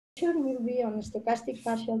lecture will be on stochastic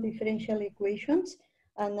partial differential equations.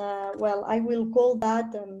 And well, I will call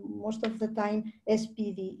that most of the time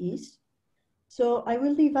SPDEs. So I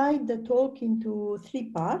will divide the talk into three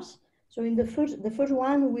parts. So in the first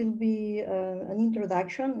one will be an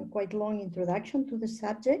introduction, a quite long introduction to the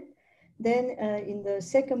subject. Then in the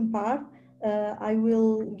second part, I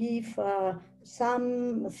will give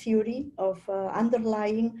some theory of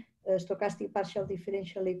underlying stochastic partial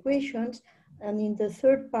differential equations. And in the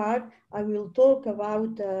third part, I will talk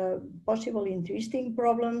about possible interesting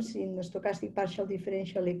problems in stochastic partial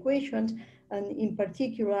differential equations, and in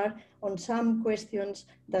particular on some questions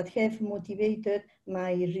that have motivated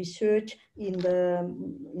my research in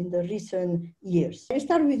the recent years. I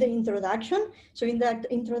start with the introduction. So in that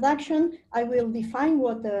introduction, I will define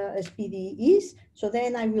what SPD is. So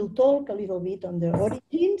then I will talk a little bit on the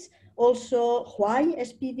origins, also why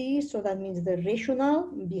SPDs, so that means the rationale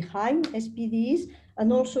behind SPDs,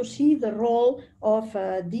 and also see the role of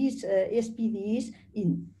these SPDs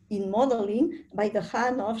in modeling by the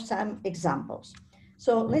hand of some examples.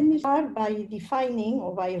 So let me start by defining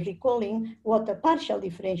or by recalling what a partial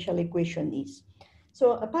differential equation is.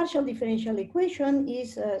 So a partial differential equation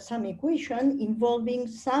is some equation involving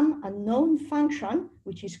some unknown function,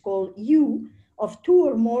 which is called u, of two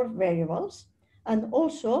or more variables, and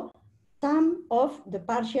also sum of the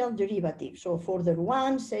partial derivative. So for order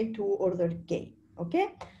 1, say to order k, okay?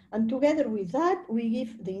 And together with that, we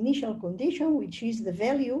give the initial condition, which is the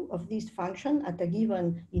value of this function at a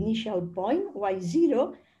given initial point,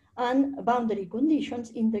 y0, and boundary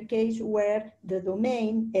conditions in the case where the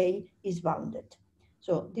domain A is bounded.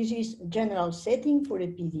 So this is general setting for a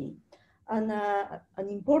PDE. And an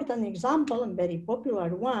important example, and very popular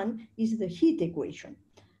one, is the heat equation.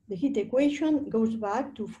 The heat equation goes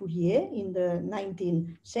back to Fourier in the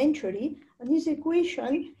 19th century, and this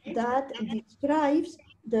equation that describes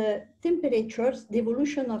the temperatures, the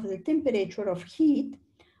evolution of the temperature of heat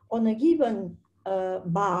on a given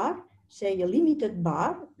bar, say a limited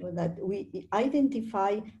bar that we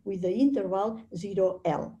identify with the interval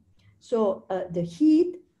 0L. So the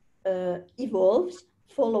heat evolves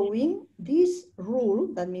following this rule.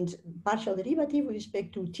 That means partial derivative with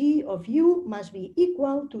respect to t of u must be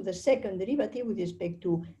equal to the second derivative with respect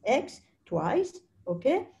to x twice,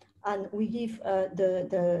 okay? And we give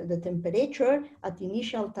the temperature at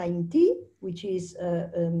initial time t, which is,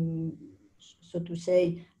 so to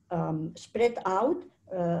say, spread out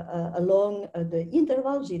along the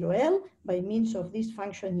interval 0L by means of this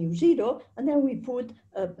function u0, and then we put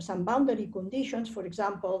some boundary conditions. For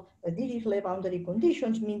example, Dirichlet boundary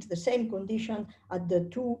conditions means the same condition at the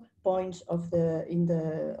 2 points of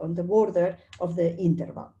on the border of the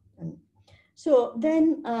interval. And so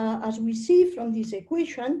then, as we see from this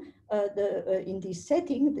equation, in this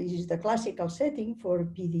setting, this is the classical setting for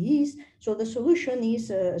PDEs, so the solution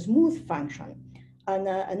is a smooth function. And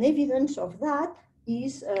an evidence of that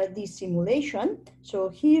is this simulation. So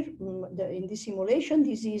here in this simulation,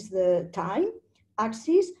 this is the time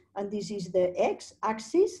axis and this is the x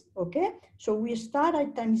axis, okay? So we start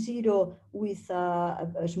at time 0 with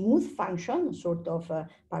a smooth function, sort of a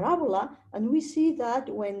parabola, and we see that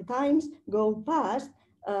when times go past,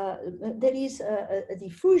 there is a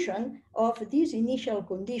diffusion of this initial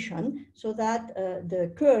condition so that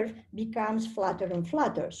the curve becomes flatter and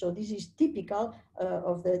flatter. So this is typical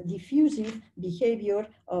of the diffusive behavior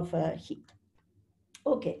of heat.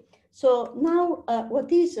 Okay, so now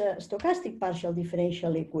what is a stochastic partial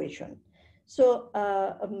differential equation? So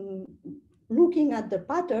looking at the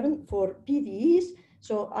pattern for PDEs,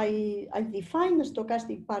 so I define a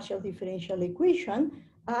stochastic partial differential equation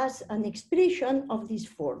as an expression of this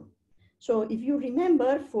form. So if you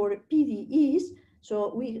remember for PDEs,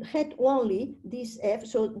 so we had only this f,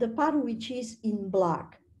 so the part which is in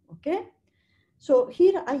black, okay? So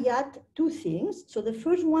here I add two things. So the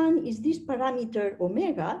first one is this parameter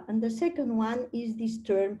omega, and the second one is this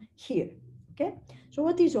term here, okay? So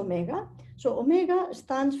what is omega? So omega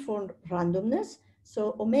stands for randomness.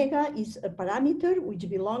 So omega is a parameter which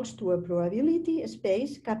belongs to a probability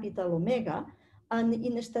space, capital omega. And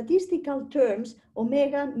in statistical terms,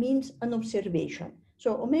 omega means an observation.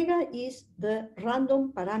 So omega is the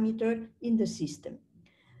random parameter in the system.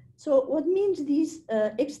 So what means this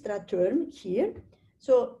extra term here?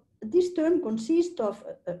 So this term consists of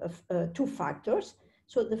two factors.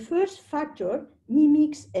 So the first factor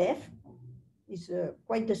mimics f, is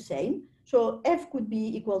quite the same. So f could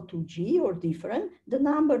be equal to g or different. The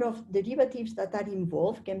number of derivatives that are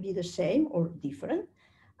involved can be the same or different.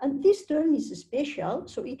 And this term is special,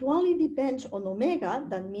 so it only depends on omega,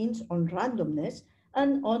 that means on randomness,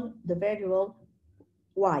 and on the variable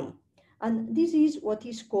y. And this is what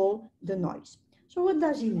is called the noise. So what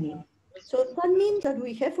does it mean? So that means that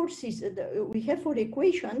we have our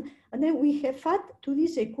equation, and then we have add to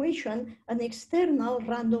this equation an external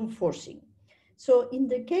random forcing. So in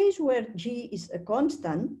the case where G is a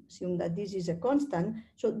constant, assume that this is a constant,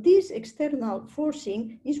 so this external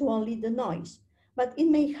forcing is only the noise. But it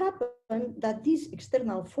may happen that this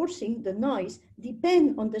external forcing, the noise,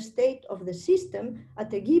 depend on the state of the system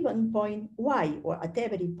at a given point y, or at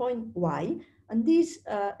every point y, and this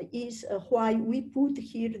is why we put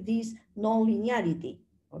here this non-linearity,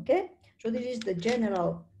 okay? So this is the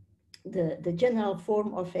general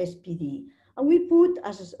form of SPD. And we put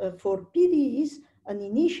as for PDEs an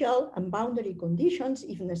initial and boundary conditions,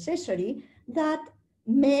 if necessary, that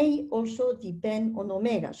may also depend on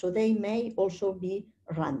omega. So they may also be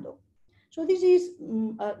random. So this is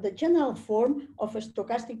the general form of a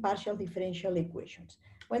stochastic partial differential equations.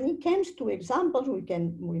 When it comes to examples, we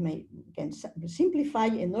can simplify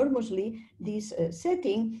enormously this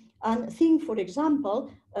setting and think, for example,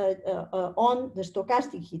 on the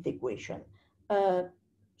stochastic heat equation.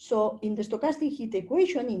 So in the stochastic heat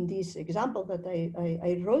equation, in this example that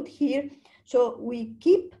I wrote here, so we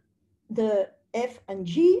keep the F and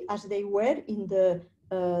G as they were in the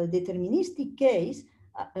deterministic case,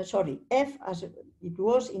 F as it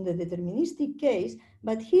was in the deterministic case,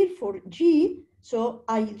 but here for G, so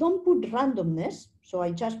I don't put randomness, so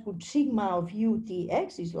I just put sigma of u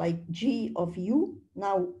tx is like G of u.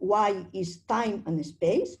 Now y is time and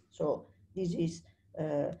space, so this is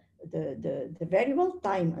the variable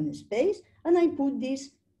time and space, and I put this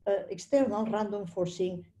external random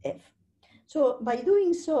forcing F. So by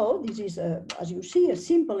doing so, this is, as you see, a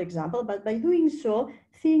simple example, but by doing so,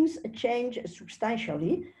 things change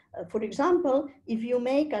substantially. For example, if you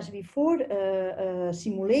make, as before, a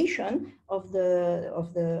simulation of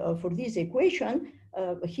for this equation,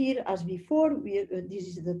 here, as before, this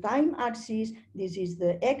is the time axis, this is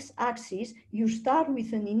the x-axis. You start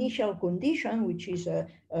with an initial condition, which is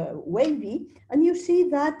wavy, and you see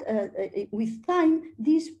that with time,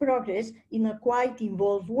 this progress in a quite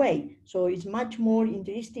involved way. So it's much more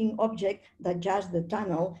interesting object than just the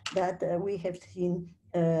tunnel that we have seen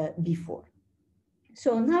before.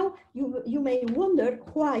 So now you may wonder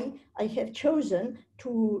why I have chosen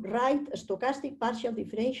to write a stochastic partial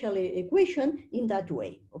differential equation in that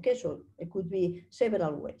way. Okay, so it could be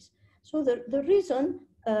several ways. So the reason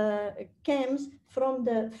comes from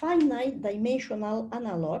the finite dimensional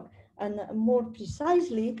analog, and more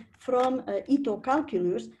precisely from Ito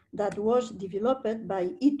calculus that was developed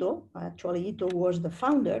by Ito. Actually, Ito was the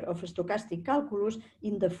founder of stochastic calculus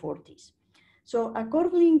in the 40s. So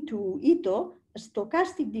according to Ito, a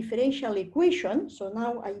stochastic differential equation, so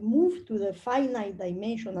now I move to the finite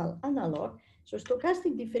dimensional analog, so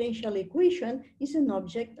stochastic differential equation is an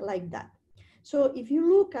object like that. So if you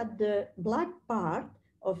look at the black part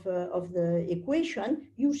of the equation,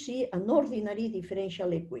 you see an ordinary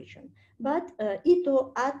differential equation. But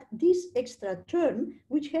Ito add this extra term,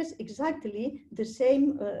 which has exactly the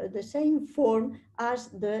same form as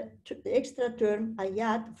the extra term I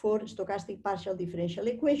add for stochastic partial differential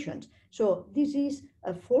equations. So this is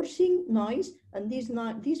a forcing noise, and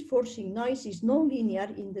this forcing noise is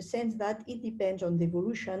nonlinear in the sense that it depends on the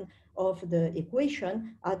evolution of the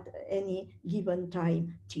equation at any given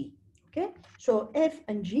time t. Okay, so F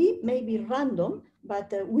and G may be random,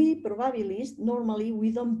 but we probabilists, normally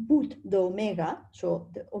we don't put the omega. So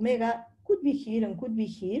the omega could be here and could be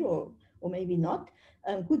here, or maybe not,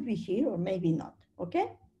 and could be here or maybe not,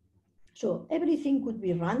 okay? So everything could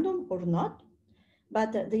be random or not,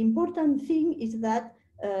 but the important thing is that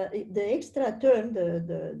the extra term,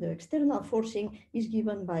 the external forcing is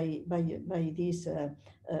given by this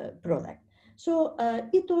product. So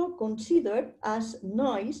Ito considered as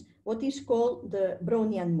noise what is called the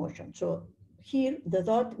Brownian motion. So here the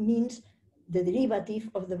dot means the derivative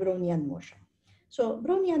of the Brownian motion. So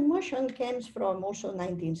Brownian motion comes from also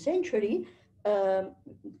 19th century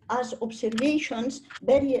as observations,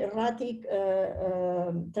 very erratic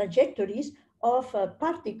trajectories of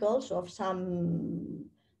particles of some,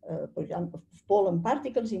 for example, pollen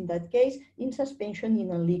particles in that case, in suspension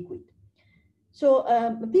in a liquid. So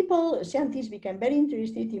scientists became very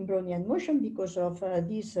interested in Brownian motion because of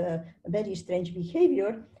this very strange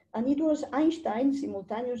behavior. And it was Einstein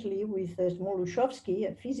simultaneously with Smoluchowski,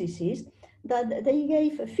 a physicist, that they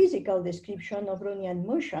gave a physical description of Brownian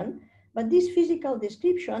motion. But this physical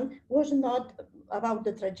description was not about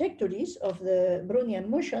the trajectories of the Brownian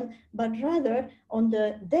motion, but rather on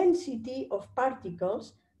the density of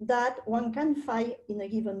particles that one can find in a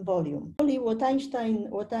given volume. What Einstein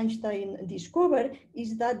discovered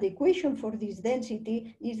is that the equation for this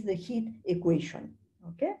density is the heat equation,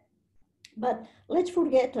 okay? But let's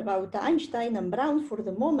forget about Einstein and Brown for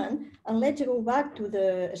the moment, and let's go back to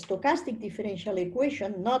the stochastic differential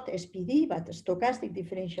equation, not SPD, but a stochastic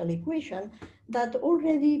differential equation that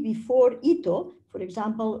already before Ito, for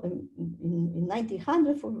example, in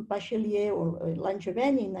 1900 for Bachelier or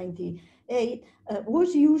Langevin in 98,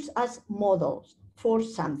 was used as models for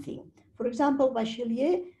something. For example,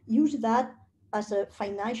 Bachelier used that as a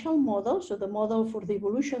financial model, so the model for the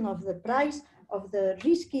evolution of the price of the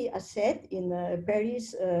risky asset in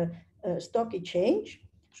Paris stock exchange.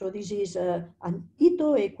 So this is an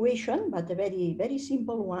Ito equation, but a very, very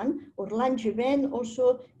simple one. Or Langevin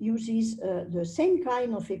also uses the same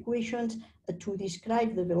kind of equations to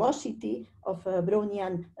describe the velocity of a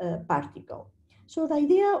Brownian particle. So the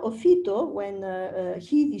idea of Ito, when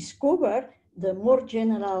he discovered the more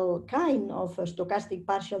general kind of stochastic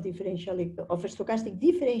stochastic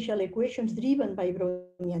differential equations driven by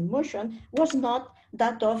Brownian motion, was not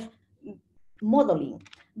that of modeling,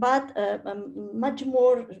 but much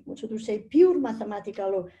more, so to say, pure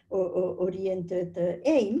mathematical oriented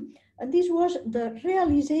aim. And this was the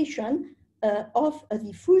realization of a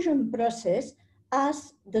diffusion process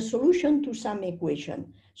as the solution to some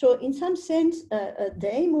equation. So in some sense, the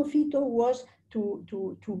aim of Ito was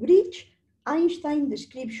to bridge Einstein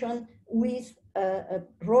description with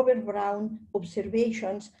Robert Brown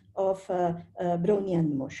observations of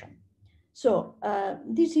Brownian motion. So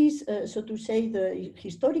this is, so to say, the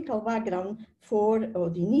historical background for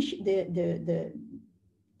the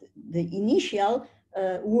initial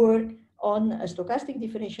work on stochastic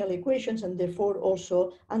differential equations, and therefore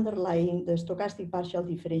also underlying the stochastic partial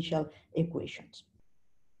differential equations.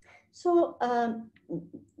 So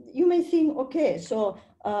you may think, okay, so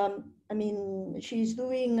I mean, she's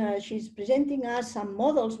presenting us some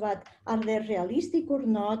models, but are they realistic or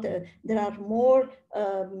not? There are more,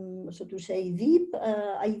 so to say, deep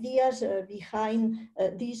ideas behind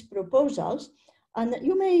these proposals. And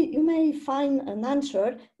you may find an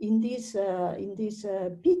answer in this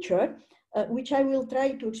picture, which I will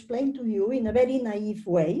try to explain to you in a very naive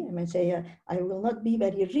way. I might say I will not be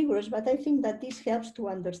very rigorous, but I think that this helps to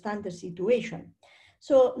understand the situation.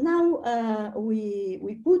 So now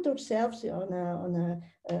we put ourselves on a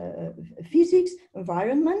physics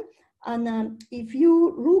environment, and if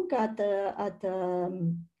you look at the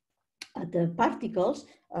particles,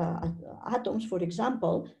 atoms, for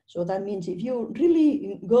example, so that means if you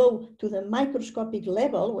really go to the microscopic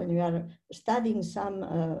level when you are studying some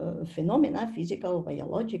phenomena, physical,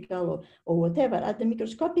 biological, or whatever, at the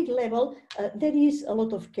microscopic level, there is a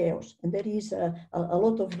lot of chaos and there is a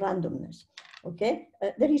lot of randomness. Okay,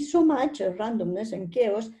 there is so much randomness and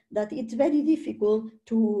chaos that it's very difficult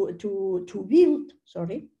to build.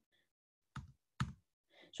 Sorry.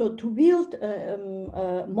 So to build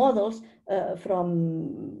models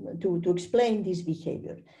to explain this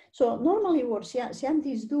behavior. So normally what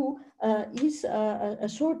scientists do is a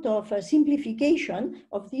sort of a simplification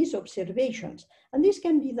of these observations. And this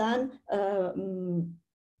can be done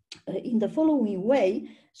in the following way.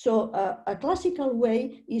 So a classical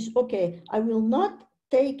way is, okay, I will not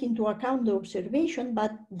take into account the observation,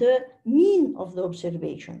 but the mean of the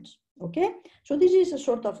observations, okay? So this is a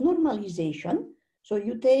sort of normalization. So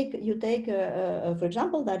you take for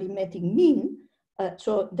example, the arithmetic mean.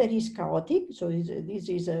 So there is chaotic. So this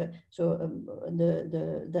is the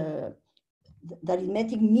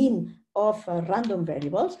arithmetic mean of random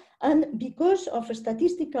variables, and because of a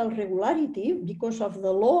statistical regularity, because of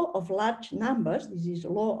the law of large numbers, this is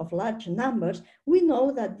law of large numbers, we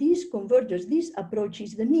know that this converges, this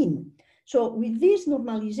approaches the mean. So with this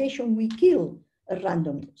normalization, we kill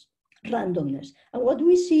randomness. And what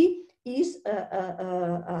we see is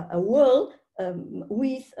a world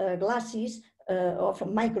with glasses of a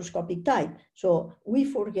microscopic type. So we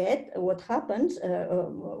forget what happens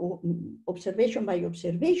observation by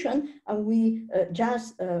observation, and we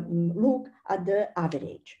just look at the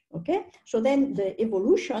average. Okay. So then the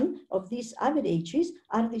evolution of these averages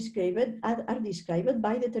are described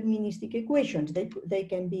by deterministic equations. They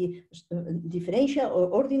can be differential or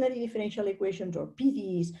ordinary differential equations or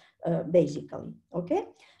PDEs, basically. Okay.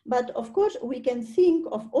 But of course, we can think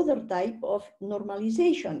of other type of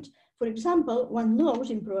normalizations. For example, one knows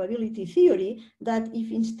in probability theory that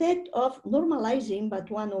if instead of normalizing by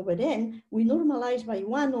 1 over n, we normalize by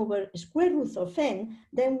 1 over square root of n,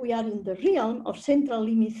 then we are in the realm of central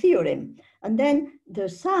limit theorem. And then the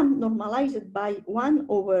sum normalized by 1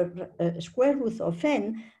 over square root of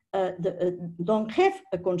n don't have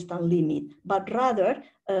a constant limit, but rather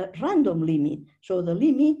a random limit. So the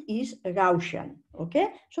limit is Gaussian, okay?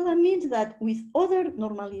 So that means that with other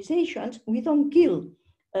normalizations, we don't kill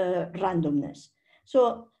randomness.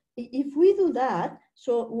 So if we do that,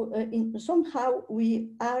 so somehow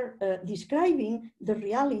we are describing the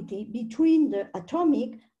reality between the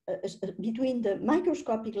atomic, between the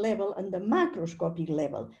microscopic level and the macroscopic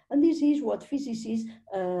level. And this is what physicists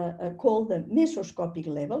call the mesoscopic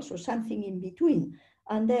level, so something in between.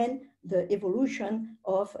 And then the evolution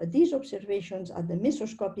of these observations at the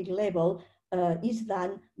mesoscopic level is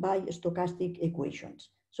done by stochastic equations.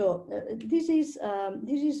 So this is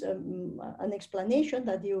an explanation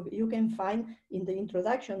that you can find in the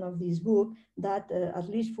introduction of this book that, at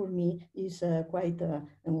least for me, is quite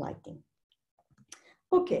enlightening.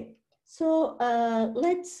 Okay, so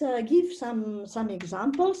let's give some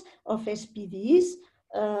examples of SPDs,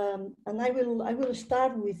 and I will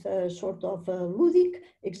start with a sort of a ludic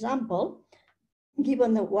example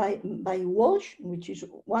given by Walsh, which is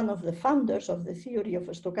one of the founders of the theory of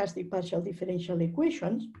stochastic partial differential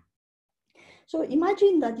equations. So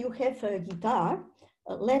imagine that you have a guitar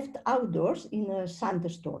left outdoors in a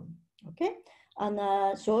sandstorm, okay? And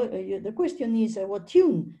the question is, what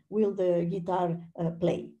tune will the guitar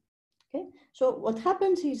play? Okay. So what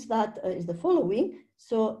happens is that is the following.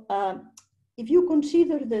 So if you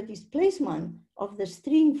consider the displacement of the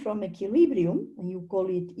string from equilibrium, and you call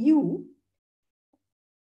it U,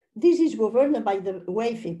 this is governed by the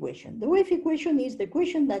wave equation. The wave equation is the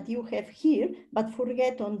equation that you have here, but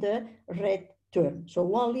forget on the red term.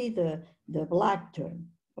 So only the black term,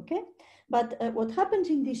 okay? But what happens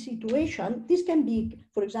in this situation, this can be,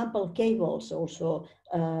 for example, cables also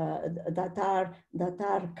that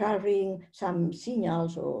are carrying some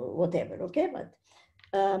signals or whatever, okay?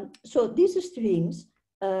 But so these strings,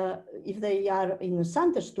 if they are in a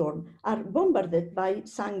thunderstorm, are bombarded by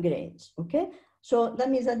sun grains, okay? So that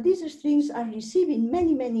means that these strings are receiving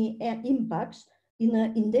many impacts in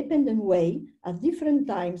an independent way at different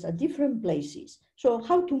times, at different places. So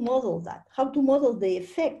how to model that? How to model the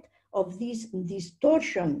effect of this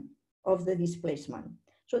distortion of the displacement?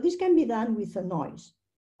 So this can be done with a noise.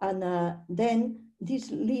 And then this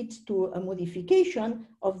leads to a modification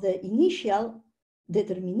of the initial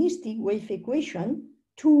deterministic wave equation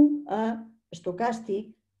to a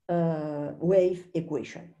stochastic wave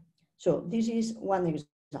equation. So this is one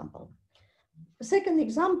example. The second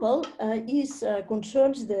example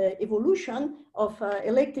concerns the evolution of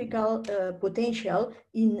electrical potential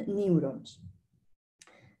in neurons.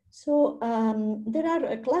 So there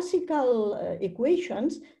are classical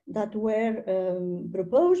equations that were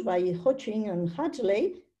proposed by Hodgkin and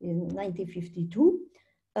Huxley in 1952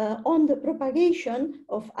 on the propagation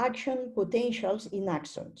of action potentials in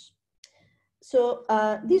axons. So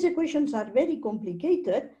these equations are very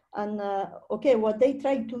complicated, and okay, what they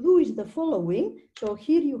try to do is the following. So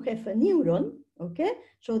here you have a neuron, okay?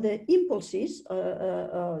 So the impulses,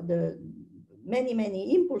 the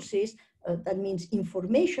many impulses, that means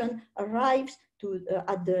information arrives to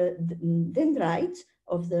at the dendrites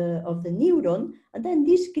of the neuron, and then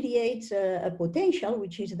this creates a potential,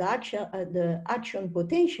 which is the action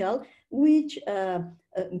potential, which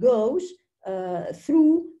goes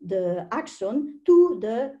through the axon to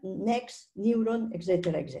the next neuron,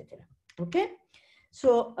 etc., etc. Okay,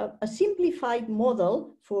 so a simplified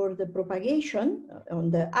model for the propagation on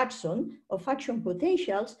the axon of action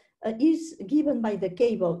potentials is given by the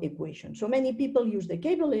cable equation. So many people use the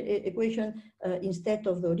cable equation instead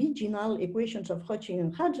of the original equations of Hodgkin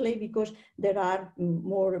and Huxley because they are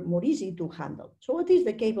more easy to handle. So what is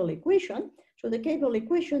the cable equation? So the cable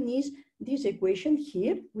equation is this equation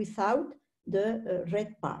here without the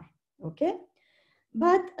red part, okay?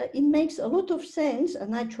 But it makes a lot of sense,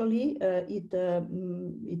 and actually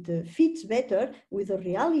it fits better with the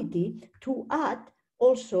reality to add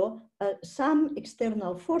also some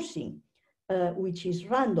external forcing, which is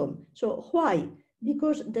random. So why?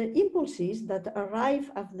 Because the impulses that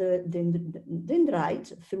arrive at the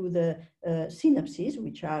dendrites through the synapses,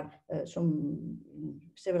 which are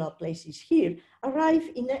several places here, arrive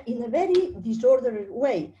in a very disordered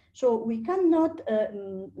way. So we cannot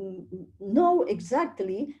know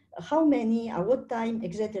exactly how many, at what time,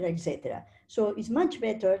 etc., etc. So it's much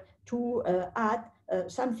better to add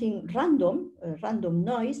something random, random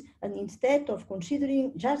noise, and instead of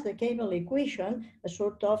considering just the cable equation, a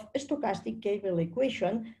sort of stochastic cable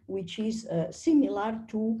equation, which is similar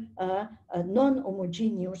to a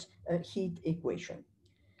non-homogeneous heat equation.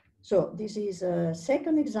 So this is a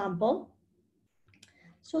second example.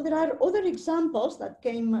 So there are other examples that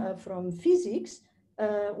came from physics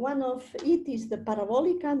One of it is the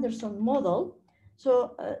parabolic Anderson model.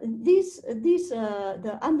 So the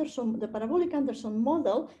parabolic Anderson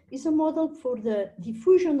model is a model for the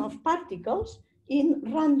diffusion of particles in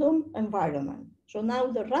random environment. So now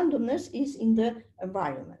the randomness is in the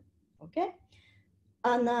environment, okay?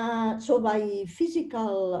 And so by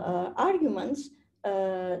physical arguments,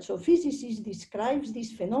 so physicists describes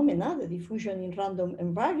this phenomena, the diffusion in random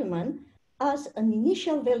environment, as an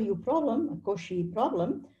initial value problem, a Cauchy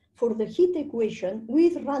problem, for the heat equation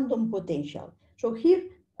with random potential. So here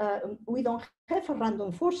we don't have a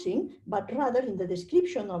random forcing, but rather in the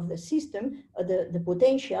description of the system, the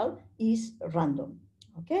potential is random,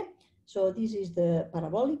 okay? So this is the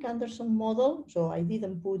parabolic Anderson model. So I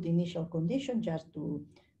didn't put initial condition just to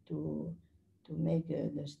make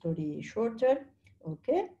the story shorter,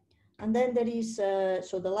 okay? And then there is,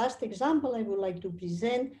 so the last example I would like to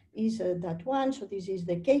present is that one. So this is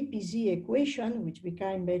the KPZ equation, which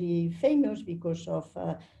became very famous because of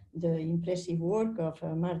the impressive work of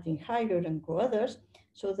Martin Heider and co-others.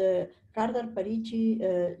 So the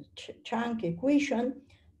Kardar-Parikh-Chang equation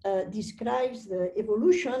describes the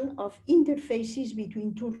evolution of interfaces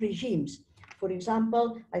between two regimes. For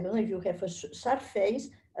example, I don't know if you have a surface,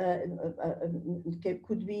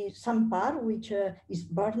 could be some part which is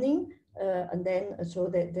burning, and then so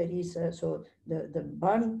that there is so the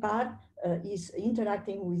burned part is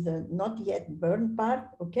interacting with the not yet burned part,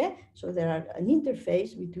 okay? So there are an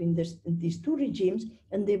interface between these two regimes,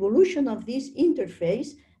 and the evolution of this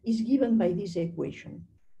interface is given by this equation,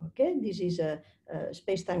 okay? This is a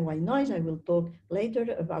space-time white noise. I will talk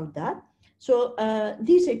later about that. So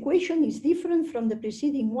this equation is different from the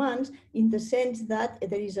preceding ones in the sense that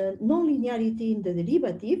there is a non-linearity in the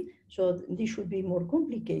derivative, so this should be more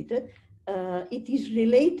complicated. It is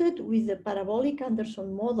related with the parabolic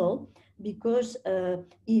Anderson model because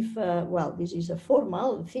well, this is a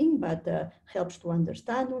formal thing, but helps to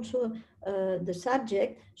understand also the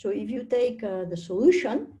subject. So if you take the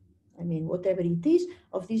solution, I mean, whatever it is,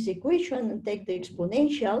 of this equation and take the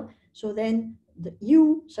exponential, so then the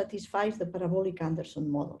U satisfies the parabolic Anderson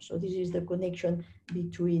model. So this is the connection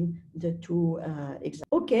between the two examples.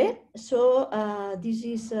 Okay, so this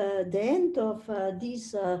is the end of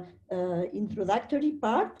this introductory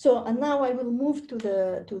part. So and now I will move to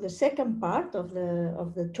the second part of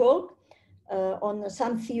the talk on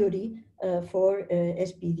some theory for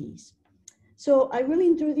SPDs. So I will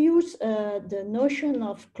introduce the notion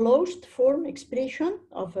of closed form expression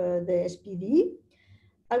of the SPD.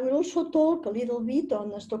 I will also talk a little bit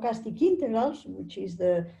on stochastic integrals, which is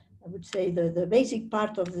I would say the basic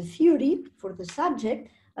part of the theory for the subject,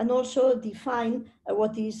 and also define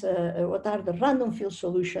what are the random field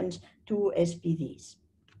solutions to SPDs.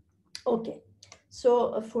 Okay,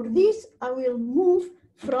 so for this I will move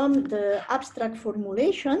from the abstract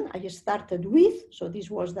formulation I started with, so this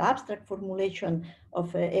was the abstract formulation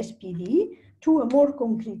of SPD, to a more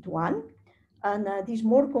concrete one. And this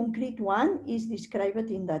more concrete one is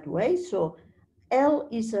described in that way. So L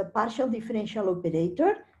is a partial differential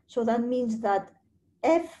operator. So that means that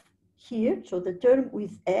F here, so the term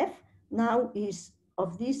with F now is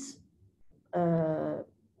of this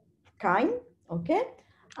kind, okay?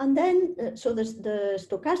 And then, so the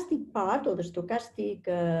stochastic part or the stochastic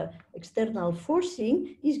external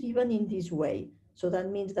forcing is given in this way. So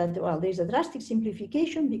that means that, well, there's a drastic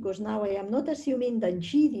simplification because now I am not assuming that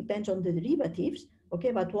G depends on the derivatives,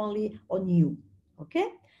 okay, but only on U, okay?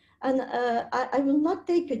 And I will not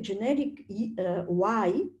take a generic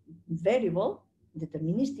Y variable,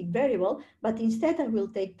 deterministic variable, but instead I will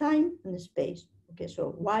take time and space. Okay,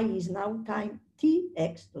 so Y is now time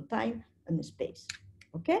Tx, so time and space,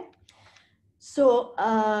 okay? So,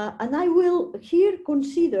 and I will here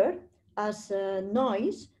consider as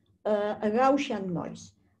noise a Gaussian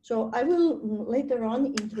noise. So I will later on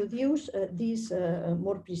introduce this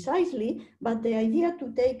more precisely, but the idea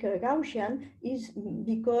to take a Gaussian is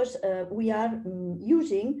because we are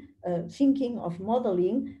thinking of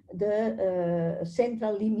modeling the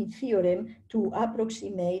central limit theorem to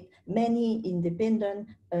approximate many independent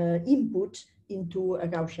inputs into a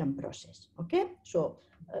Gaussian process, okay? So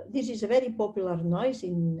this is a very popular noise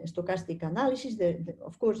in stochastic analysis.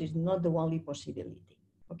 Of course, is not the only possibility.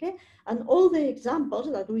 Okay, and all the examples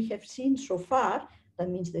that we have seen so far, that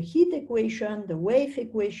means the heat equation, the wave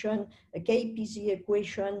equation, a KPZ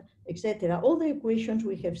equation, etc. All the equations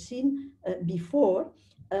we have seen before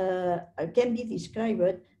can be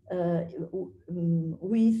described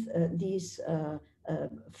with this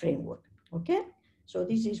framework. Okay, so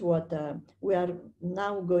this is what we are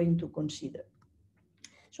now going to consider.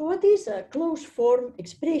 So what is a closed form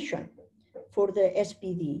expression for the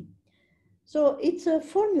SPD? So it's a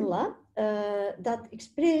formula that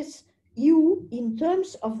expresses U in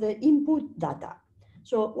terms of the input data.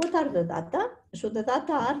 So what are the data? So the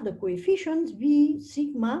data are the coefficients V,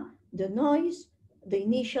 sigma, the noise, the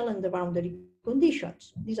initial and the boundary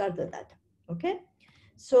conditions. These are the data, okay?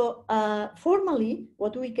 So formally,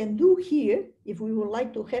 what we can do here, if we would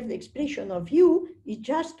like to have the expression of U, is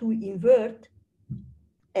just to invert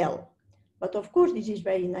L. But of course, this is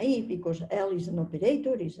very naive because L is an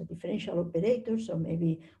operator, is a differential operator, so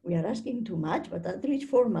maybe we are asking too much, but at least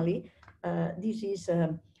formally,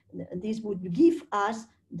 this would give us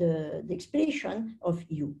the expression of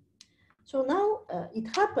U. So now it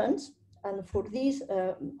happens, and for this,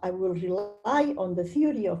 I will rely on the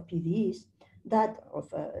theory of PDEs, that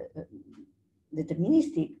of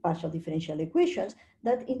deterministic partial differential equations,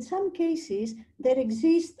 that in some cases there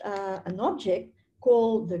exists an object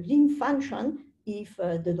called the green function if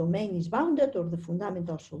the domain is bounded, or the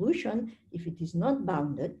fundamental solution if it is not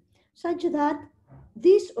bounded, such that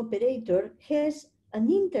this operator has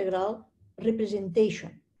an integral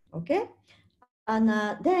representation, okay? And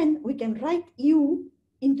then we can write U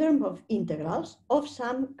in terms of integrals of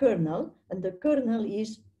some kernel, and the kernel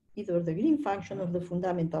is either the green function or the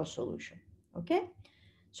fundamental solution, okay?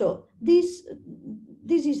 So this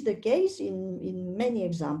is the case in many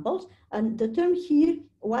examples, and the term here,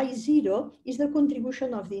 Y0, is the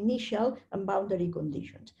contribution of the initial and boundary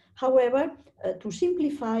conditions. However, to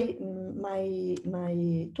simplify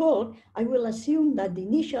my talk, I will assume that the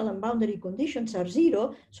initial and boundary conditions are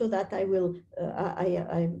 0, so that I will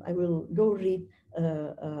go rid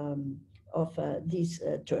of this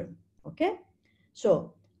term, okay?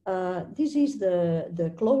 So this is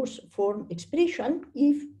the closed form expression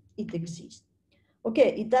if it exists.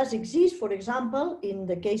 Okay, it does exist, for example, in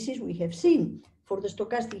the cases we have seen for the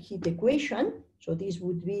stochastic heat equation. So this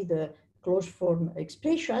would be the closed form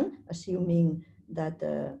expression, assuming that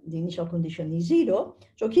the initial condition is 0.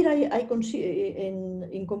 So here I consider,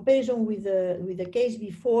 in comparison with the case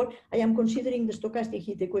before, I am considering the stochastic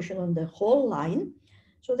heat equation on the whole line.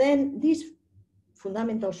 So then this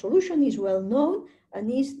fundamental solution is well known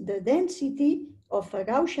and is the density of a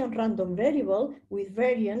Gaussian random variable with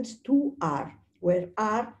variance 2R, where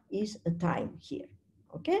R is a time here,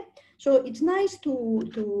 okay? So it's nice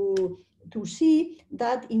to see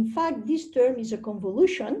that, in fact, this term is a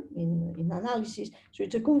convolution in analysis. So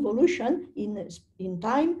it's a convolution in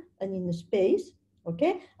time and in space,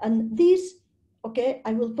 okay? And this, okay,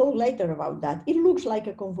 I will talk later about that. It looks like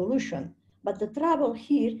a convolution, but the trouble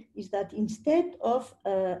here is that instead of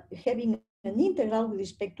having an integral with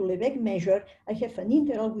respect to Lebesgue measure, I have an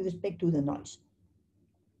integral with respect to the noise.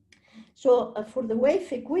 So for the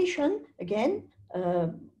wave equation, again,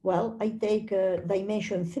 well, I take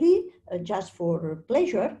dimension 3 just for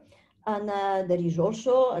pleasure, and there is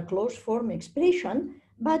also a closed form expression,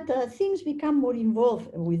 but things become more involved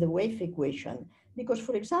with the wave equation. Because,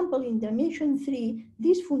 for example, in dimension 3,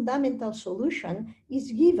 this fundamental solution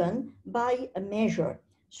is given by a measure.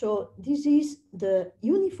 So this is the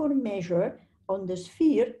uniform measure on the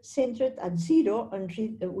sphere centered at 0 and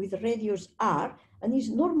with radius r, and is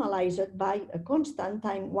normalized by a constant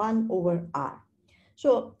time 1 over r.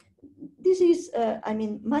 So this is, I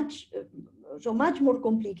mean, much more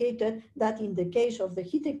complicated than in the case of the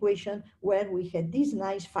heat equation, where we had this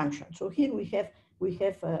nice function. So here we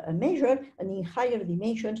have a measure, and in higher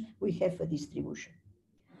dimensions, we have a distribution.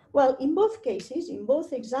 Well, in both cases, in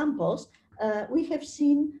both examples, we have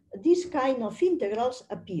seen this kind of integrals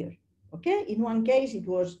appear, okay? In one case, it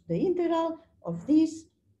was the integral of this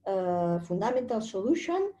fundamental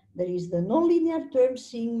solution. There is the nonlinear term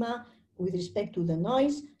sigma with respect to the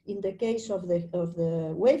noise. In the case of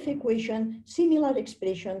the wave equation, similar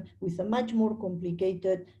expression with a much more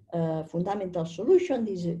complicated fundamental solution.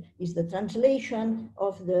 This is the translation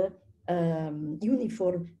of the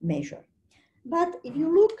uniform measure. But if you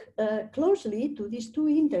look closely to these two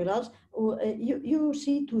integrals, you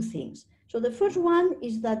see two things. So the first one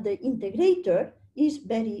is that the integrator is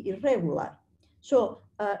very irregular. So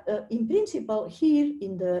in principle, here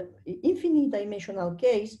in the infinite dimensional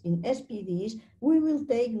case, in SPDs, we will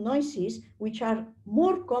take noises which are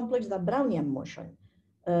more complex than Brownian motion.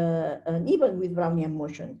 And even with Brownian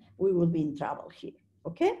motion, we will be in trouble here,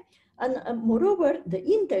 okay? And moreover, the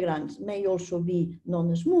integrands may also be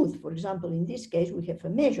non-smooth. For example, in this case, we have a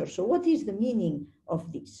measure. So what is the meaning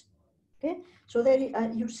of this? Okay, so there,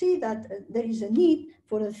 you see that there is a need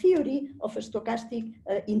for a theory of a stochastic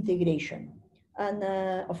integration. And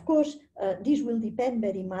of course, this will depend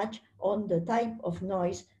very much on the type of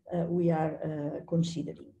noise we are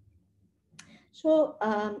considering. So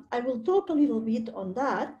I will talk a little bit on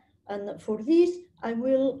that. And for this, I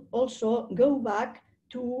will also go back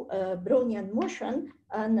to Brownian motion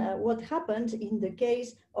and what happens in the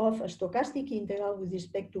case of a stochastic integral with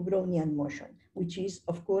respect to Brownian motion, which is,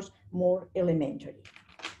 of course, more elementary.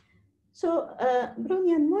 So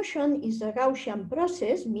Brownian motion is a Gaussian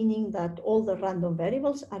process, meaning that all the random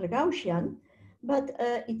variables are Gaussian, but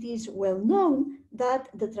it is well known that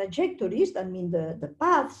the trajectories, that mean the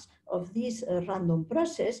paths of this random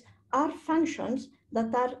process, are functions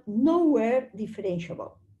that are nowhere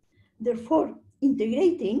differentiable. Therefore,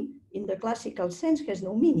 integrating in the classical sense has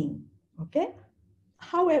no meaning, okay?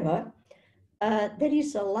 However, there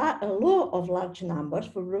is a law of large numbers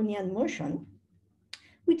for Brownian motion,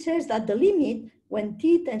 which says that the limit when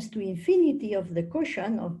t tends to infinity of the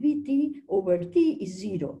quotient of vt over t is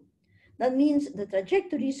 0. That means the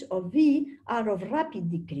trajectories of v are of rapid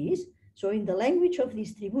decrease. So in the language of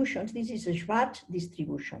distributions, this is a Schwarz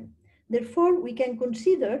distribution. Therefore, we can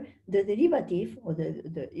consider the derivative or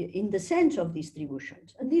in the sense of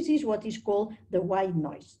distributions. And this is what is called the white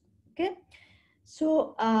noise. Okay?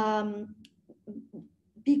 So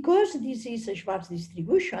because this is a Schwarz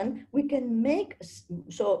distribution, we can make,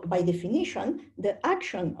 so by definition, the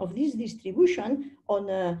action of this distribution on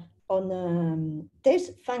a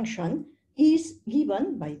test function is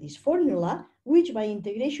given by this formula, which by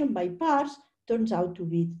integration by parts turns out to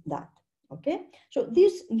be that. Okay, so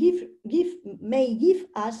this may give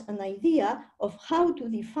us an idea of how to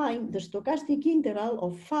define the stochastic integral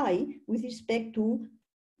of phi with respect to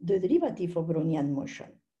the derivative of Brownian motion.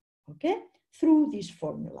 Okay, through this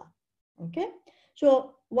formula. Okay,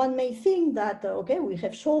 so one may think that okay, we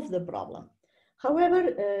have solved the problem.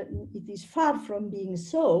 However, it is far from being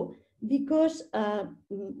so, because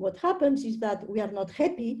what happens is that we are not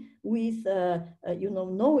happy with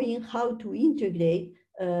knowing how to integrate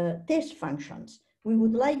test functions. We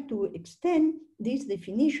would like to extend this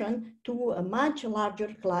definition to a much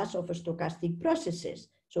larger class of stochastic processes.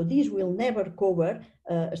 So this will never cover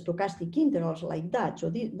stochastic integrals like that.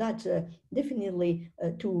 So that's definitely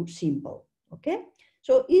too simple. Okay.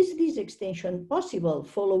 So is this extension possible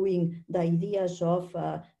following the ideas of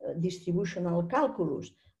distributional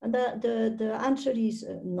calculus? And the answer is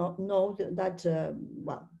no. That's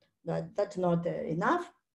that's not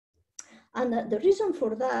enough. And the reason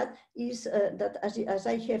for that is that, as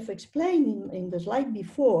I have explained in the slide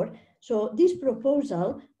before, so this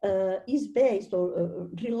proposal is based or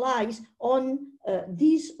relies on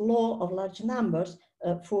this law of large numbers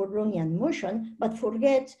for Brownian motion, but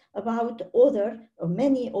forgets about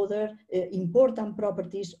many other important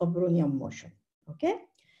properties of Brownian motion. Okay?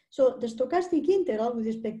 So the stochastic integral with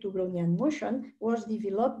respect to Brownian motion was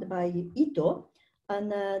developed by Ito,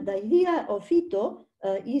 and the idea of Ito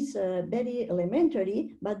is very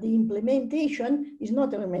elementary, but the implementation is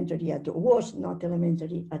not elementary at all, was not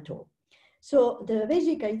elementary at all. So the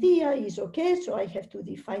basic idea is, okay, so I have to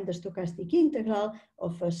define the stochastic integral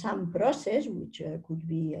of some process, which could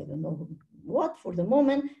be, I don't know what for the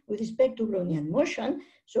moment, with respect to Brownian motion.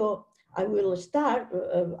 So I will start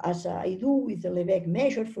as I do with the Lebesgue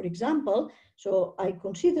measure, for example. So I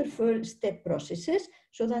consider first step processes.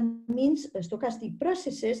 So that means stochastic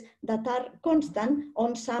processes that are constant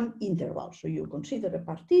on some interval. So you consider a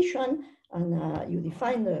partition and you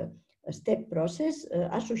define a step process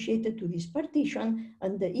associated to this partition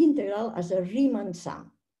and the integral as a Riemann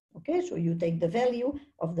sum. Okay, so you take the value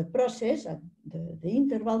of the process at the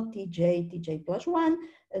interval tj plus 1,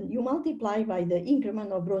 and you multiply by the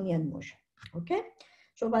increment of Brownian motion. Okay,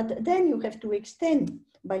 so but then you have to extend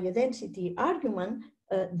by a density argument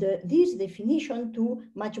this definition to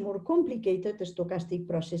much more complicated stochastic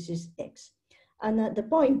processes X. And the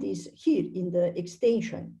point is here in the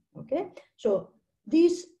extension. Okay, so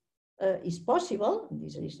this is possible,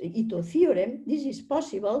 this is the Ito theorem, this is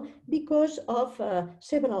possible because of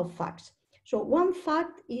several facts. So one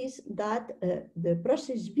fact is that the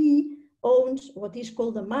process B owns what is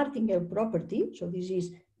called the martingale property. So this is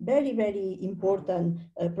very, very important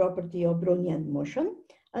property of Brownian motion.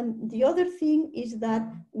 And the other thing is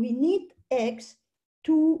that we need X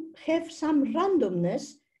to have some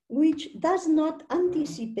randomness which does not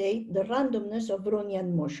anticipate the randomness of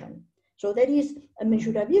Brownian motion. So there is a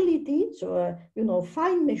measurability, so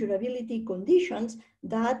fine measurability conditions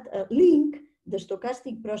that link the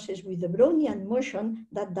stochastic process with the Brownian motion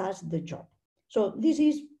that does the job. So this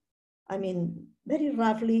is, I mean, very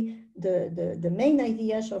roughly the main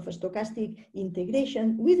ideas of a stochastic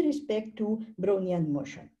integration with respect to Brownian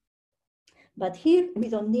motion. But here we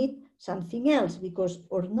don't need something else, because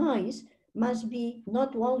our noise must be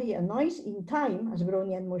not only a noise in time, as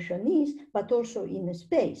Brownian motion is, but also in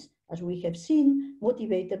space, as we have seen,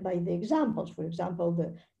 motivated by the examples. For example,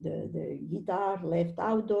 the guitar left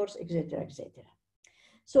outdoors, etc., etc.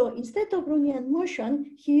 So instead of Brownian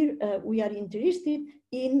motion, here we are interested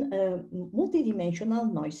in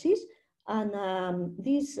multidimensional noises. And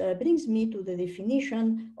this brings me to the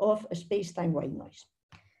definition of a space-time white noise.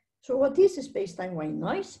 So what is a space-time white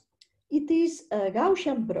noise? It is a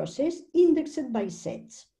Gaussian process indexed by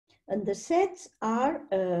sets. And the sets are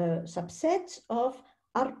subsets of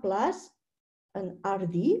R plus and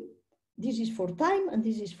RD. This is for time and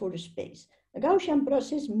this is for space. A Gaussian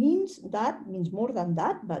process means more than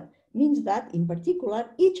that, but means that in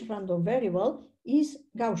particular, each random variable is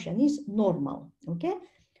Gaussian, is normal, okay?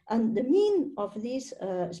 And the mean of this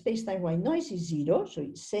space-time white noise is 0, so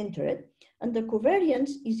it's centered, and the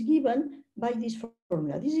covariance is given by this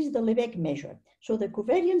formula. This is the Lebesgue measure. So the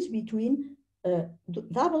covariance between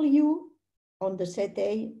W on the set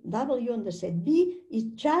A, W on the set B is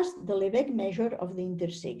just the Lebesgue measure of the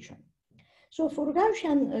intersection. So for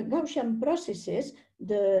Gaussian processes,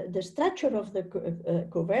 the structure of the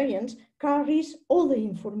covariance carries all the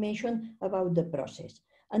information about the process.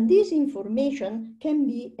 And this information can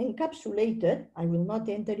be encapsulated, I will not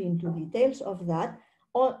enter into details of that,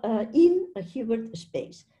 in a Hilbert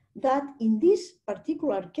space. That in this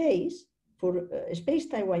particular case, for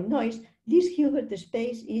space-time white noise, this Hilbert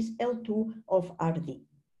space is L2 of RD.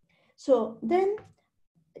 So then,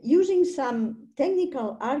 using some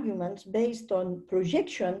technical arguments based on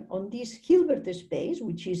projection on this Hilbert space,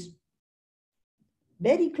 which is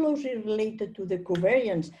very closely related to the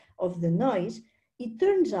covariance of the noise, it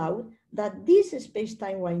turns out that this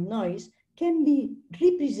space-time white noise can be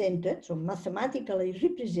represented, so mathematically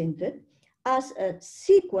represented, as a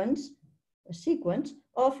sequence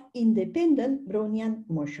of independent Brownian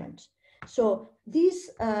motions. So this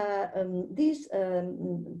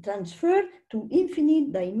transfer to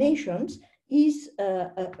infinite dimensions is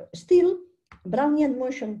still, Brownian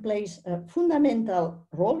motion plays a fundamental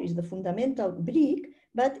role, is the fundamental brick,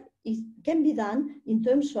 but it can be done in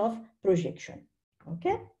terms of projection,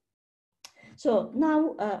 okay? So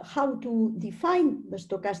now how to define the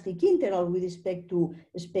stochastic integral with respect to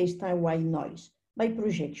space-time white noise? By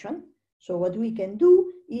projection. So what we can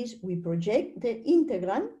do is we project the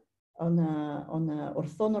integrand on an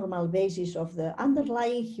orthonormal basis of the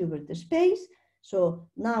underlying Hilbert space. So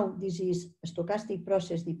now this is a stochastic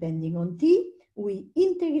process depending on t. We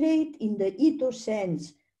integrate in the Ito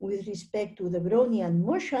sense with respect to the Brownian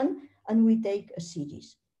motion, and we take a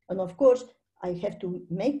series. And of course, I have to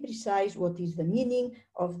make precise what is the meaning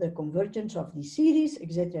of the convergence of the series,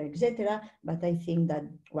 etc., etc. But I think that,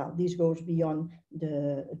 well, this goes beyond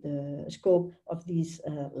the scope of this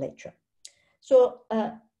lecture. So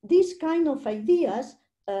these kind of ideas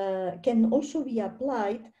can also be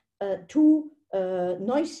applied to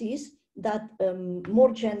noises that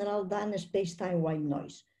more general than a space-time white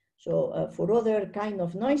noise. So for other kind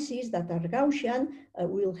of noises that are Gaussian,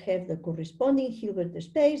 we'll have the corresponding Hilbert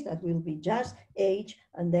space that will be just H,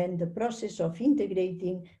 and then the process of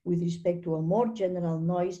integrating with respect to a more general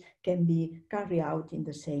noise can be carried out in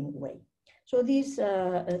the same way. So this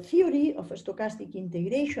theory of a stochastic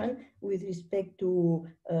integration with respect to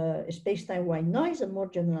space-time white noise and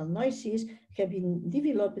more general noises have been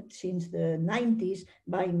developed since the 90s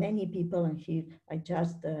by many people, and here I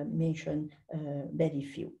just mentioned very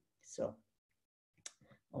few. So,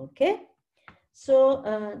 okay. So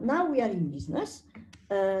now we are in business.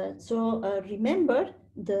 Remember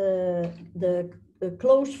the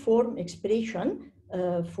closed form expression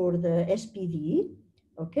for the SPDE.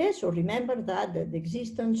 Okay, so remember that the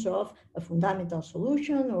existence of a fundamental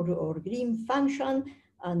solution or Green function,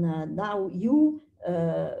 and now U,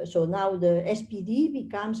 so now the SPD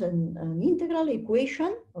becomes an integral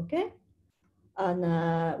equation, okay, and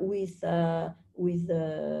with the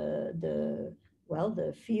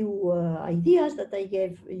few ideas that I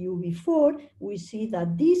gave you before, we see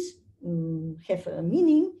that these have a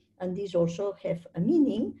meaning, and these also have a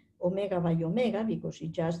meaning, omega by omega, because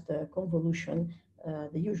it's just a convolution,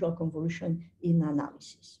 the usual convolution in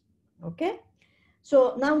analysis, okay?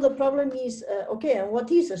 So now the problem is, okay, and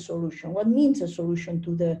what is a solution? What means a solution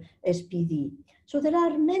to the SPD? So there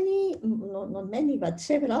are many, not many, but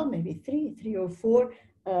several, maybe three or four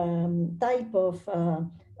type of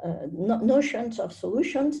notions of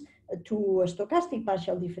solutions to stochastic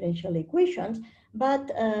partial differential equations, but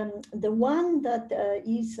the one that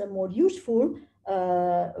is more useful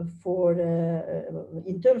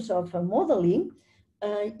in terms of modeling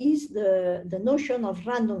is the notion of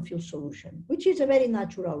random field solution, which is a very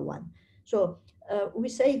natural one. So we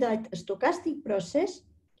say that a stochastic process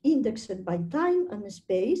indexed by time and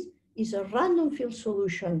space is a random field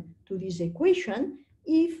solution to this equation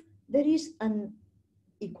if there is an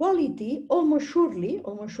equality almost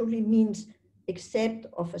surely means except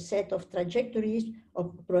of a set of trajectories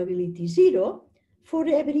of probability 0 for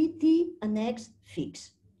every t and x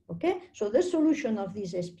fixed. Okay, so the solution of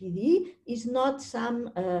this SPD is not some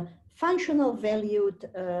functional valued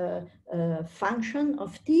function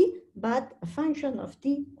of t, but a function of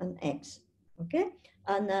t and x. Okay,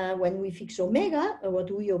 and when we fix omega,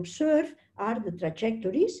 what we observe are the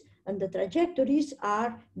trajectories, and the trajectories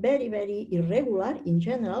are very, very irregular in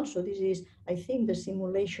general. So this is, I think, the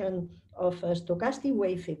simulation of a stochastic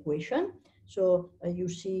wave equation. So you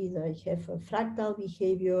see that I have a fractal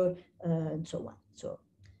behavior and so on. So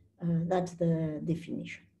that's the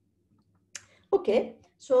definition. Okay,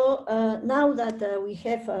 so now that we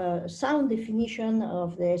have a sound definition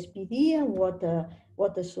of the SPD and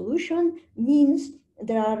what the solution means,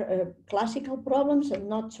 there are classical problems and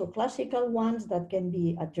not so classical ones that can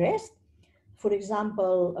be addressed. For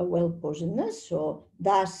example, well-posedness. So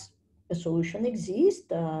does a solution exist?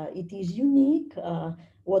 It is unique.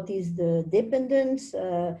 What is the dependence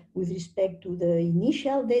with respect to the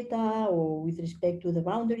initial data or with respect to the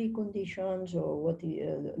boundary conditions or what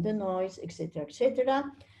the noise, etc.,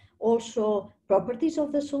 etc. Also, properties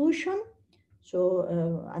of the solution. So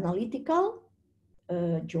analytical,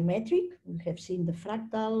 geometric, we have seen the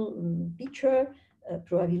fractal picture,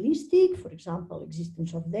 probabilistic, for example,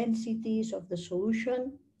 existence of densities of the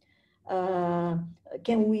solution.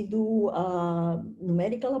 Can we do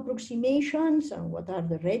numerical approximations and what are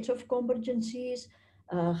the rates of convergences,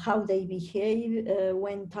 how they behave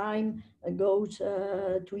when time goes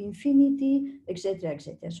to infinity, etc.,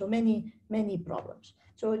 etc. So many problems.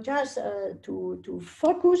 So just to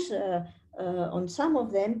focus on some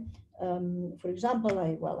of them, for example,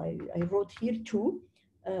 I wrote here two.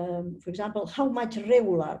 For example, how much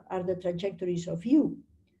regular are the trajectories of U?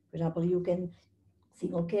 For example, you can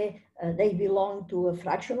think, okay, they belong to a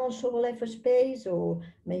fractional Sobolev space or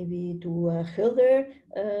maybe to a Hilder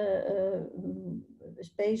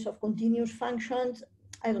space of continuous functions.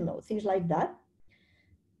 I don't know, things like that.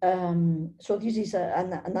 So this is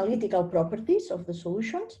an analytical properties of the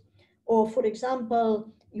solutions. Or for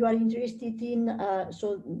example, you are interested in,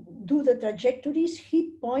 so do the trajectories,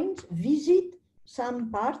 hit points, visit some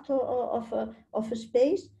part of a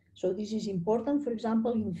space? So this is important, for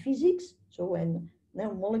example, in physics. So when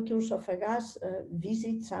molecules of a gas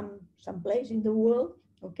visit some place in the world,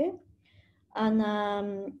 okay?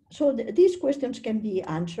 And so these questions can be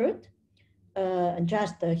answered.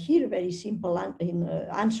 Just here, very simple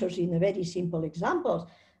answers in very simple examples.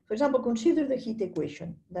 For example, consider the heat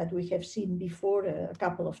equation that we have seen before a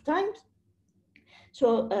couple of times.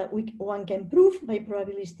 So one can prove by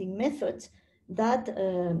probabilistic methods that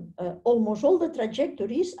almost all the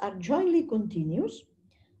trajectories are jointly continuous,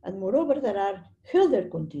 and moreover, there are Hilder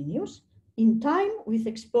continuous in time with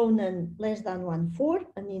exponent less than 1,4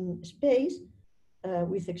 and in space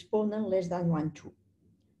with exponent less than 1,2.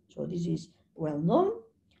 So this is well known.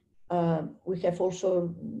 We have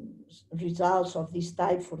also results of this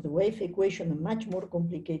type for the wave equation and much more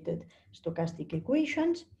complicated stochastic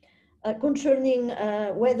equations. Concerning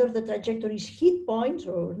whether the trajectory is hit points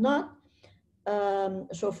or not.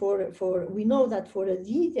 So we know that for a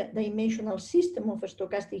d-dimensional system of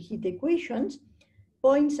stochastic heat equations,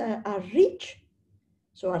 points are reached,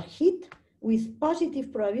 so are hit with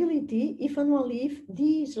positive probability if and only if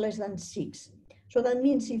d is less than 6. So that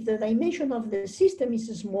means if the dimension of the system is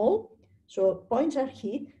small, so points are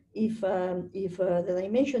hit. If the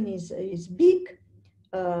dimension is big,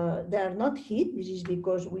 they are not hit. This is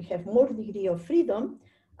because we have more degree of freedom,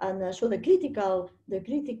 and so the critical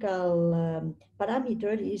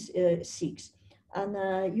parameter is 6.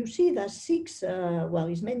 And you see that 6, well,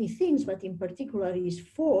 is many things, but in particular is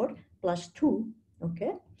 4 plus 2.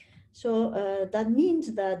 Okay, so that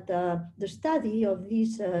means that the study of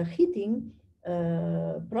this heating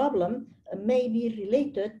problem may be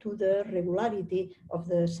related to the regularity of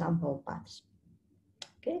the sample paths.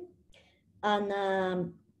 Okay,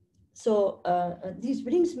 and so this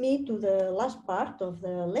brings me to the last part of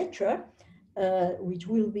the lecture, which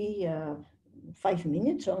will be 5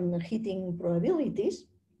 minutes on heating probabilities,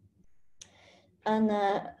 and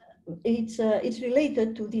it's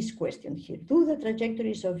related to this question here. Do the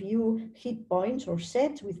trajectories of U hit points or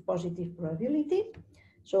sets with positive probability?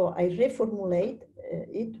 So I reformulate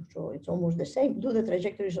it, so it's almost the same. Do the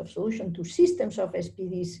trajectories of solution to systems of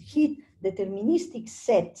SPDs hit deterministic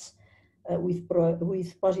sets with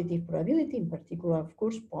positive probability, in particular, of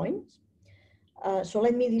course, points? So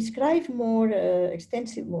let me describe more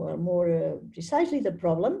extensive, more precisely the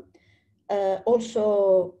problem.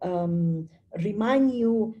 Also remind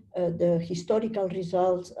you the historical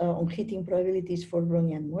results on heating probabilities for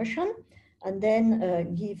Brownian motion, and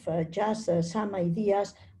then give just some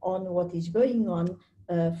ideas on what is going on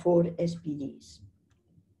for SPDs.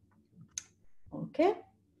 Okay,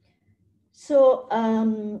 so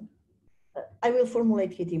I will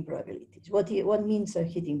formulate heating probabilities. What means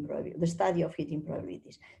heating probability, the study of heating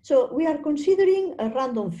probabilities. So we are considering a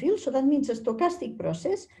random field, so that means a stochastic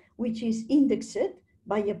process which is indexed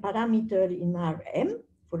by a parameter in Rm.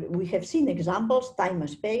 We have seen examples, time and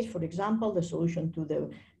space, for example, the solution to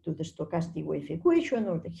the stochastic wave equation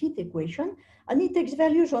or the heat equation, and it takes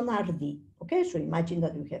values on Rd. Okay, so imagine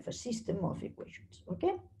that we have a system of equations.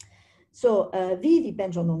 Okay, so V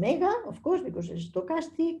depends on omega, of course, because it's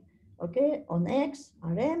stochastic. Okay, on X,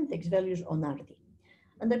 Rm takes values on Rd.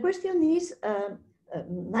 And the question is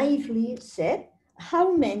naively said,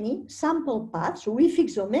 how many sample paths, so we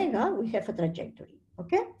fix omega, we have a trajectory,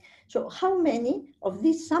 okay? So how many of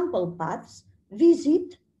these sample paths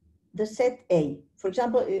visit the set A? For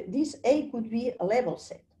example, this A could be a level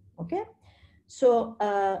set, okay? So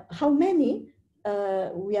how many,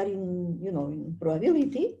 we are in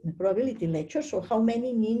probability lecture, so how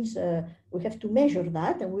many means we have to measure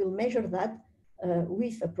that, and we'll measure that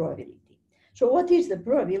with a probability. So what is the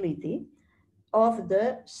probability of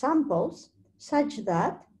the samples such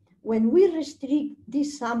that when we restrict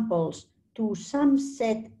these samples to some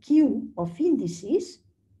set Q of indices,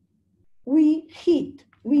 we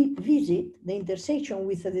visit the intersection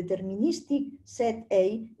with a deterministic set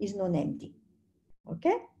A is non-empty.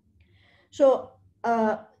 Okay? So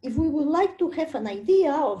if we would like to have an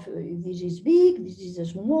idea of this is big, this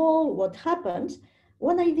is small, what happens,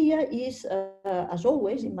 one idea is, as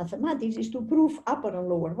always in mathematics, is to prove upper and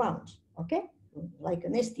lower bounds, okay? Like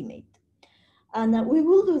an estimate. And we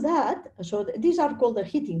will do that, so these are called the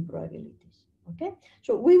heating probabilities, okay?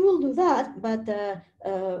 So we will do that, but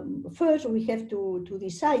first we have to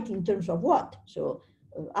decide in terms of what. So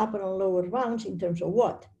upper and lower bounds in terms of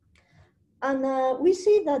what. And we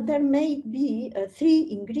see that there may be three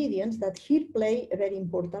ingredients that here play a very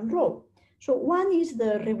important role. So one is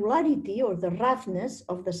the regularity or the roughness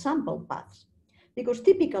of the sample paths. Because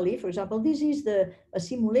typically, for example, this is a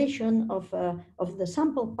simulation of the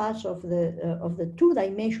sample paths of the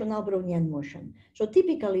two-dimensional Brownian motion. So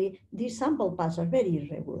typically, these sample paths are very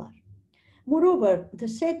irregular. Moreover, the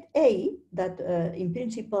set A that in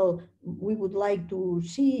principle we would like to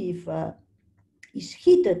see if is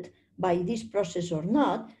heated by this process or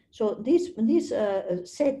not. So this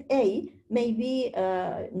set A may be,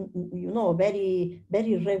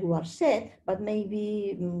 very regular set, but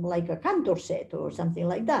maybe like a Cantor set or something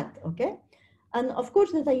like that, okay? And of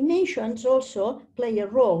course, the dimensions also play a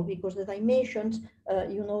role, because the dimensions,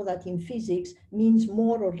 that in physics means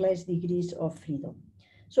more or less degrees of freedom.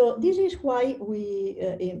 So this is why we,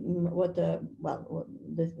 what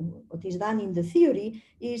is done in the theory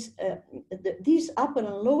is these upper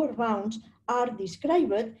and lower bounds are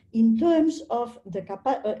described in terms of the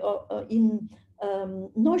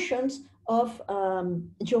notions of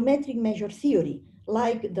geometric measure theory,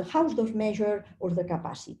 like the Hausdorff measure or the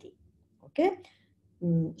capacity. Okay,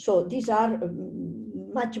 so these are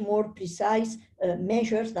much more precise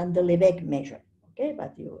measures than the Lebesgue measure. Okay,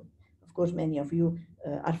 but of course, many of you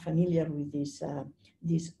are familiar with these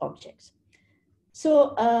objects.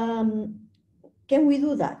 So can we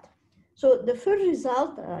do that? So the first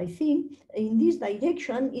result, I think, in this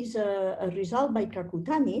direction is a result by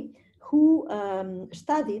Kakutani, who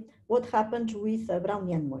studied what happens with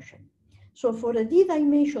Brownian motion. So for a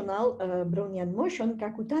d-dimensional Brownian motion,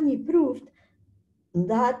 Kakutani proved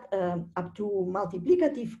that up to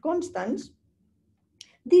multiplicative constants,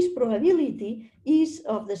 this probability is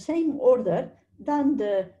of the same order than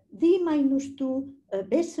the d-2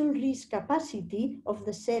 Bessel-Rees capacity of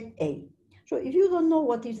the set A. So if you don't know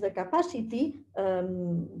what is the capacity,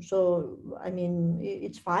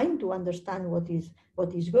 it's fine to understand what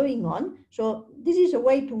is going on. So this is a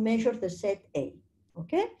way to measure the set A,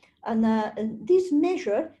 okay? And this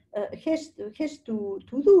measure has to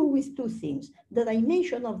do with two things: the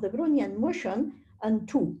dimension of the Brownian motion and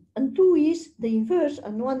 2. And 2 is the inverse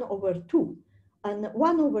and 1/2. And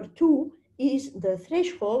 1/2 is the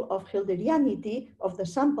threshold of Hilderianity of the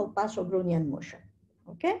sample paths of Brownian motion.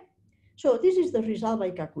 Okay? So this is the result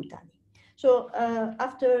by Kakutani. So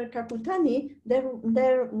after Kakutani,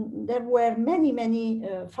 there were many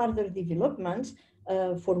further developments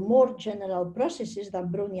for more general processes than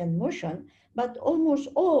Brownian motion, but almost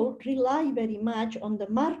all rely very much on the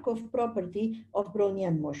Markov property of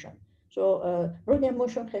Brownian motion. So Brownian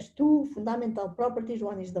motion has two fundamental properties.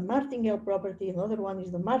 One is the martingale property, another one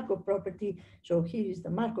is the Markov property. So here is the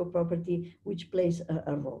Markov property, which plays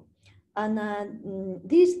a role. And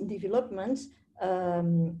these developments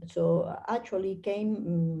so actually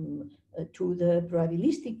came to the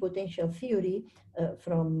probabilistic potential theory,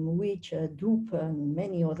 from which Dupe and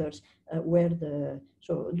many others were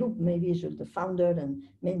so Dupe maybe is the founder, and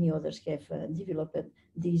many others have developed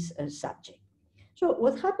this subject. So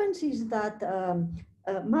what happens is that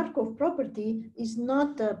Markov property is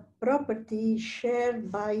not a property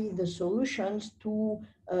shared by the solutions to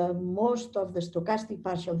most of the stochastic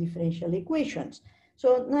partial differential equations.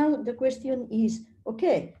 So now the question is,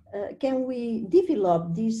 okay, can we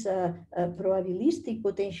develop this probabilistic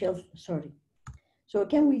potential, so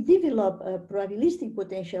can we develop a probabilistic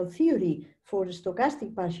potential theory for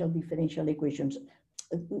stochastic partial differential equations?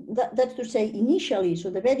 That's to say, initially, so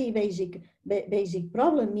the very basic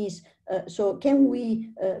problem is, so can we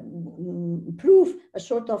prove a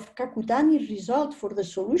sort of Kakutani result for the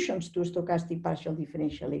solutions to stochastic partial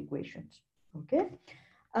differential equations? Okay,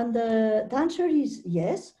 and the answer is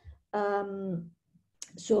yes. One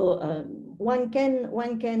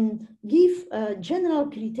can give general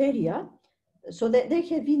criteria. So they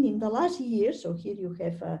have been in the last year, so here you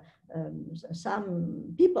have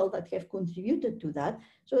some people that have contributed to that.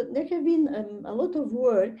 So there have been a lot of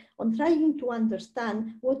work on trying to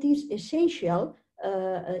understand what is essential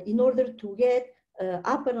in order to get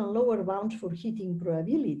upper and lower bounds for heating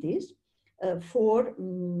probabilities for,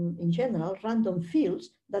 in general, random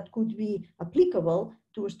fields that could be applicable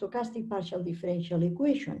to stochastic partial differential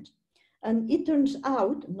equations. And it turns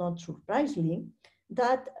out, not surprisingly,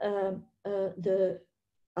 that the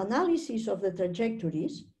analysis of the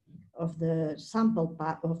trajectories of the sample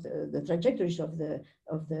part of the trajectories of the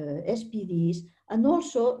SPDs, and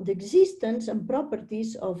also the existence and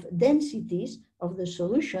properties of densities of the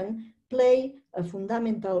solution play a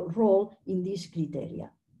fundamental role in these criteria.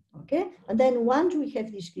 Okay, and then once we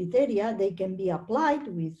have these criteria, they can be applied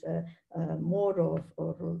with more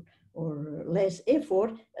or less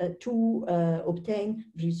effort to obtain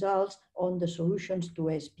results on the solutions to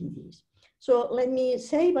SPDs. So let me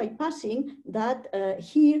say by passing that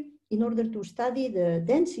here, in order to study the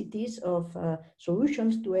densities of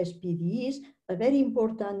solutions to SPDs, a very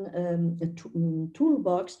important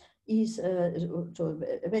toolbox is, so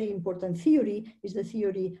a very important theory is the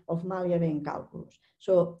theory of Malyaven calculus.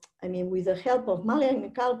 So, I mean, with the help of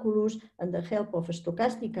Malyaven calculus and the help of a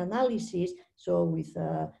stochastic analysis, so with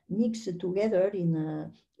mixed together in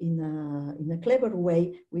a clever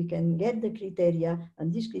way, we can get the criteria,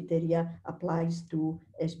 and this criteria applies to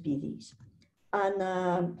SPDs. And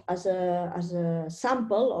as a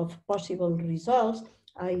sample of possible results,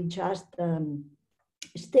 I just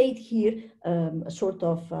state here a sort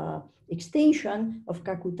of extension of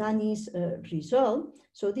Kakutani's result.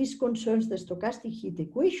 So this concerns the stochastic heat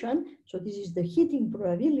equation. So this is the heating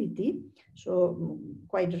probability. So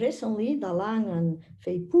quite recently, Dalang and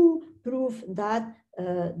Fei-Pu proved that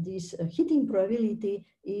this heating probability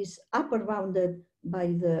is upper bounded by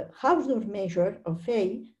the Hausdorff measure of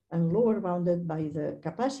A and lower bounded by the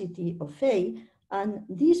capacity of A. And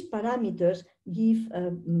these parameters give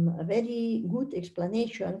a very good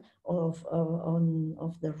explanation of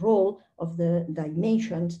the role of the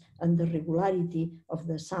dimensions and the regularity of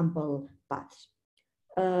the sample paths.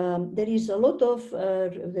 There is a lot of,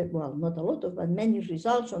 well, not a lot of, but many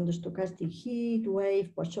results on the stochastic heat,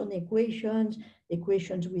 wave, Poisson equations,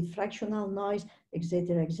 equations with fractional noise,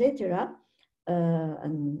 etc., etc.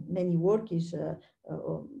 And many work is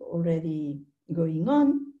already going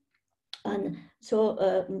on. And so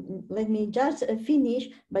let me just finish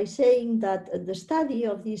by saying that the study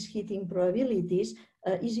of these heating probabilities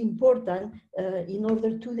is important in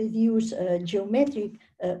order to deduce geometric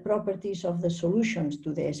properties of the solutions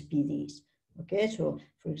to the SPDs. Okay, so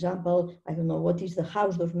for example, I don't know, what is the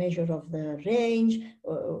Hausdorff measure of the range,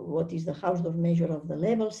 what is the Hausdorff measure of the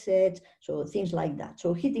level sets, so things like that.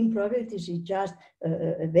 So heating probabilities is just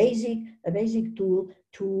a basic tool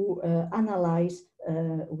to analyze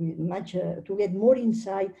to get more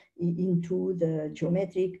insight into the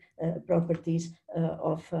geometric properties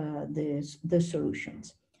of the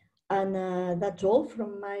solutions. And that's all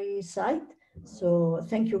from my side. So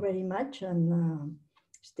thank you very much, and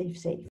stay safe.